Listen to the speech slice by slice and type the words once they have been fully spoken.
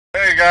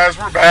guys,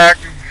 we're back.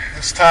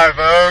 It's Ty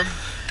Vogue,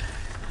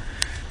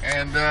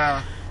 and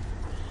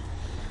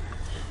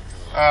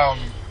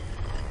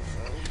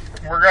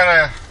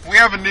we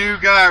have a new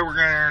guy we're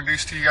gonna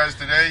introduce to you guys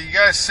today. You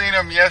guys seen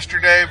him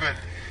yesterday, but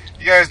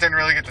you guys didn't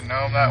really get to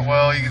know him that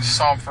well. You just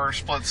saw him for a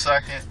split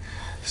second,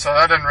 so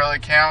that doesn't really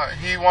count.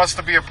 He wants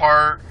to be a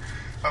part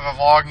of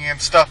the vlogging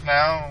and stuff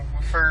now.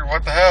 We figured,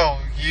 what the hell,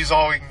 he's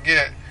all we can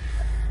get.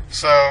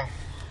 So,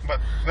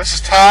 but this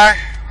is Ty.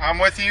 I'm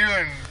with you,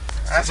 and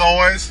as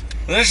always,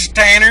 this is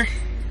Tanner.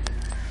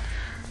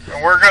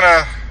 And we're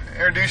gonna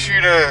introduce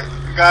you to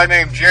a guy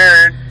named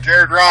Jared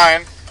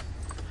Ryan.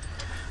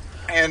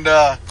 And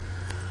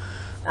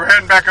we're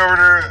heading back over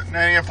to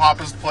Nanny and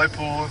Papa's to play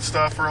pool and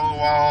stuff for a little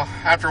while.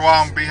 After a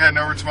while, I'm gonna be heading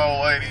over to my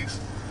old ladies.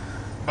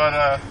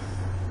 But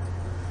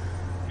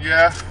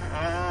yeah,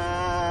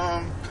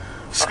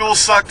 school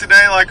sucked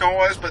today like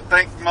always, but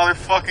thank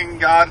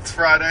motherfucking God it's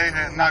Friday.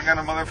 I'm not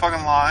gonna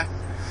motherfucking lie.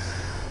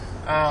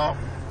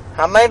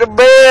 I made a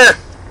beer.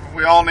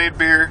 We all need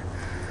beer.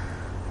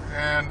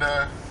 And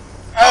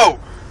oh,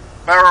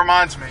 that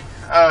reminds me,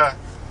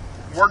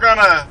 we're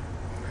gonna,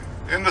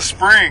 in the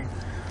spring,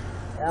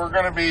 we're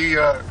gonna be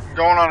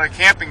going on a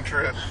camping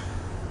trip,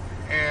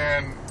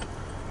 and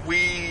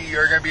we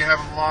are gonna be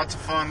having lots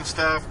of fun and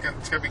stuff.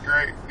 It's gonna be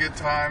great, good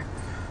time,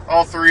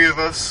 all three of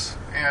us.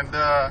 And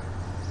I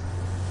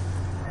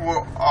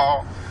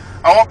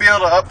won't be able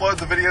to upload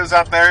the videos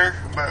out there,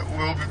 but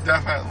we'll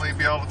definitely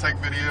be able to take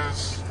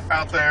videos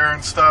out there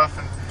and stuff,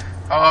 and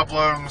I'll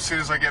upload them as soon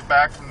as I get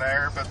back from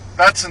there. But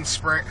that's in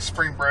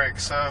spring break,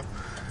 so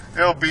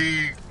it'll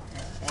be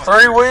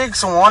 3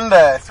 weeks and 1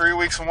 day. 3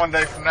 weeks and 1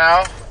 day from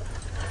now.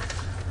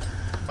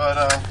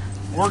 But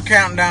we're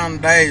counting down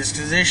days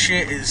because this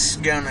shit is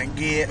gonna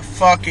get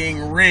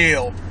fucking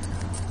real.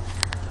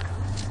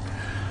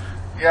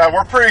 Yeah,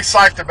 we're pretty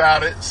psyched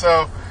about it.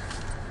 So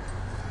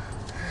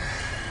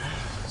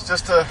it's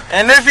just a.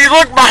 And if you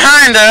look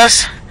behind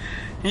us,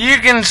 you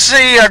can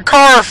see a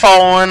car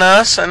following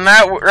us, and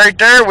that right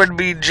there would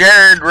be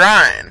Jared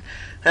Ryan.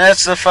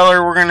 That's the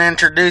feller we're going to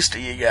introduce to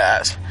you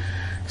guys.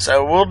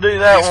 So we'll do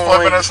that. He's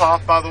flipping us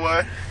off, by the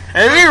way.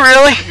 Is he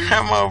really?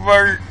 I'm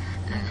over.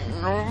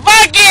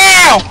 Fuck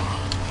you!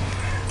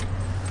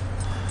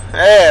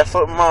 Yeah,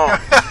 flip him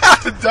off.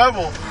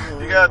 Double.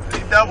 He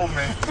doubled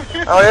me.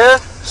 Oh yeah?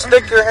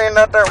 Stick your hand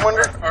out that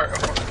window. All right.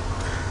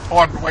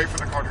 Hold on. Wait for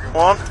the car to go.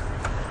 1,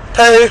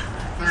 2,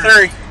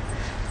 3.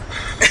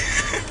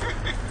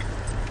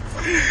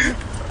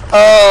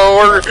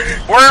 Oh,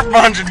 we're a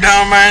bunch of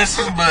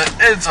dumbasses, but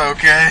it's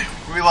okay.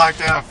 We like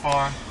to have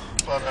fun.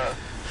 But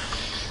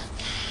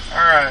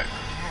alright,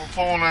 we're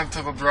pulling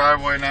into the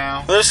driveway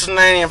now. This is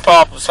Nanny and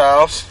Papa's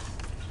house.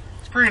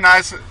 It's pretty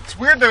nice. It's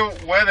weird the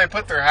way they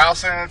put their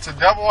house in. It's a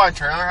double wide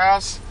trailer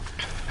house,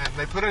 and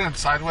they put it in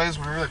sideways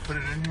whenever they put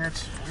it in here.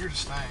 It's the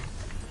weirdest thing.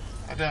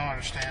 I don't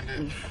understand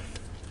it.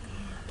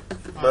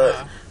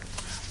 But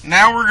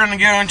now we're gonna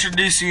go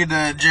introduce you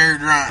to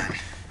Jared Ryan.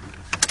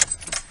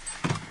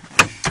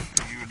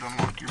 You don't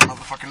lock your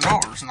motherfucking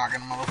doors, not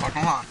gonna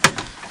motherfucking lie.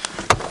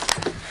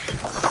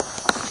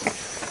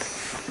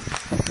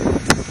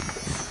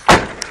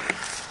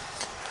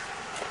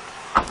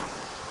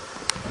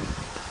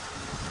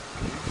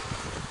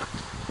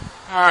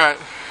 Alright,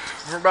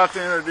 we're about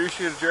to introduce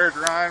you to Jared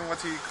Ryan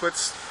once he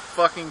quits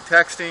fucking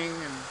texting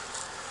and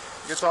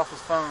gets off his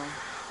phone.